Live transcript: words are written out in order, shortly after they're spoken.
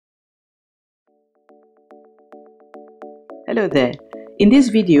Hello there. In this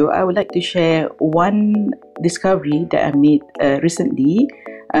video, I would like to share one discovery that I made recently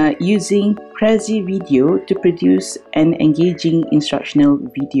using Prezi video to produce an engaging instructional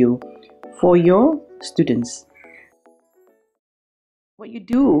video for your students. What you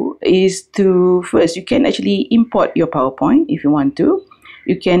do is first, you can actually import your PowerPoint if you want to.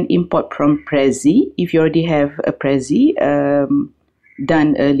 You can import from Prezi if you already have a Prezi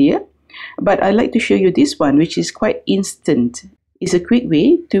done earlier. But I'd like to show you this one, which is quite instant. It's a quick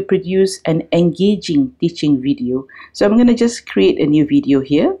way to produce an engaging teaching video. So I'm going to just create a new video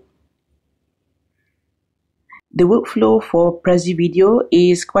here. The workflow for Prezi video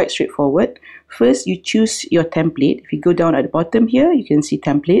is quite straightforward. First, you choose your template. If you go down at the bottom here, you can see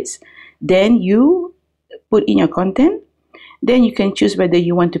templates. Then you put in your content. Then you can choose whether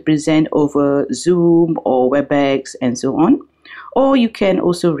you want to present over Zoom or WebEx and so on. Or you can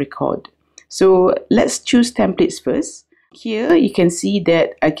also record. So let's choose templates first. Here you can see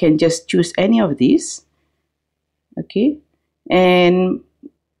that I can just choose any of these. Okay, and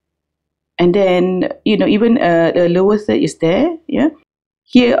then even the lower third is there. Yeah,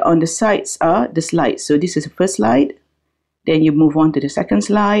 here on the sides are the slides. So this is the first slide. Then you move on to the second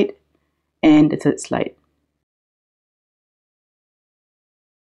slide and the third slide.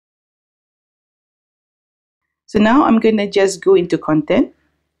 So now I'm going to just go into content,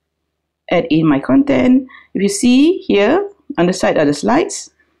 add in my content. If you see here on the side are the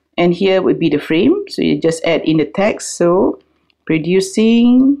slides, and here would be the frame. So you just add in the text. So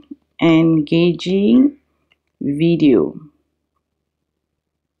producing engaging video,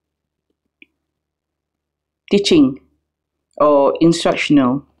 teaching or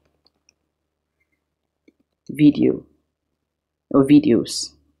instructional video or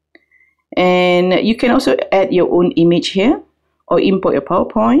videos. And you can also add your own image here or import your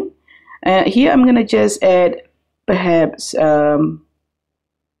PowerPoint. Here I'm going to just add perhaps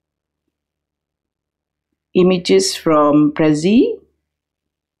images from Prezi.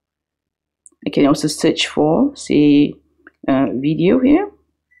 I can also search for, say, video here.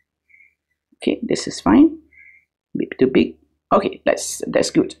 Okay, this is fine. A bit too big. Okay, that's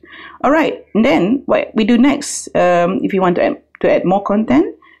good. All right, and then what we do next, if you want to add more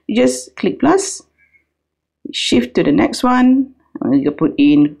content, you just click plus, shift to the next one. You put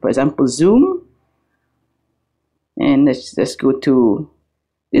in, for example, Zoom, and let's just go to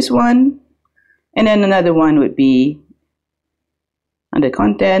this one, and then another one would be under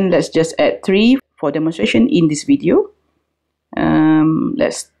content. Let's just add 3 for demonstration in this video.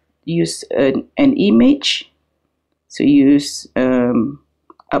 Let's use an image. So use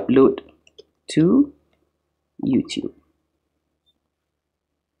upload to YouTube.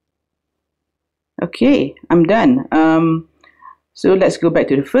 Okay, I'm done. So let's go back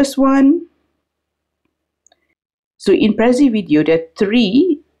to the first one. So in Prezi video, there are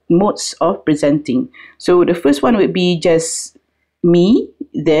 3 modes of presenting. So the first one would be just me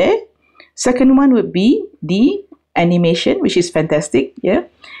there. Second one would be the animation, which is fantastic. Yeah.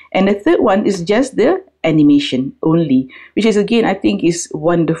 And the third one is just the animation only, which is, again, I think is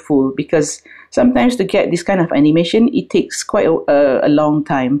wonderful, because sometimes to get this kind of animation, it takes quite a long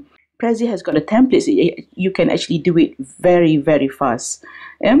time. Prezi has got a template, so you can actually do it very, very fast.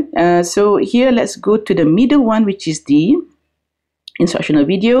 So here, let's go to the middle one, which is the instructional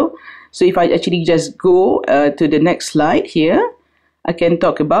video. So if I actually just go to the next slide here, I can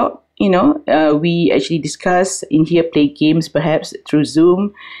talk about, we actually discuss in here, play games perhaps through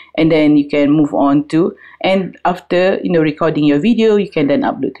Zoom, and then you can move on to, and after, recording your video, you can then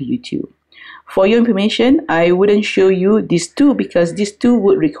upload to YouTube. For your information, I wouldn't show you these 2 because these 2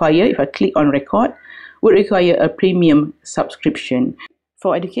 would require, if I click on record, would require a premium subscription.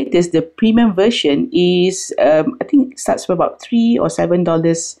 For educators, the premium version is, I think it starts for about $3 or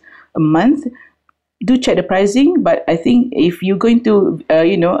 $7 a month. Do check the pricing, but I think if you're going to,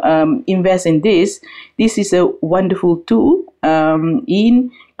 invest in this is a wonderful tool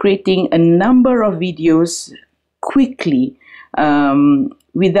in creating a number of videos quickly,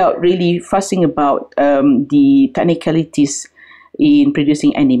 without really fussing about the technicalities in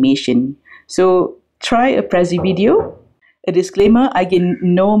producing animation. So try a Prezi video. A disclaimer, I get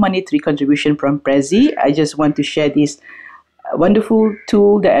no monetary contribution from Prezi. I just want to share this wonderful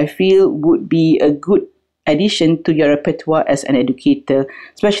tool that I feel would be a good addition to your repertoire as an educator,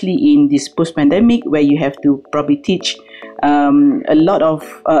 especially in this post-pandemic where you have to probably teach a lot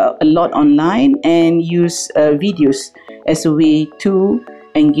online and use videos as a way to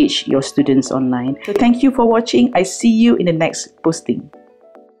engage your students online. So thank you for watching. I see you in the next posting.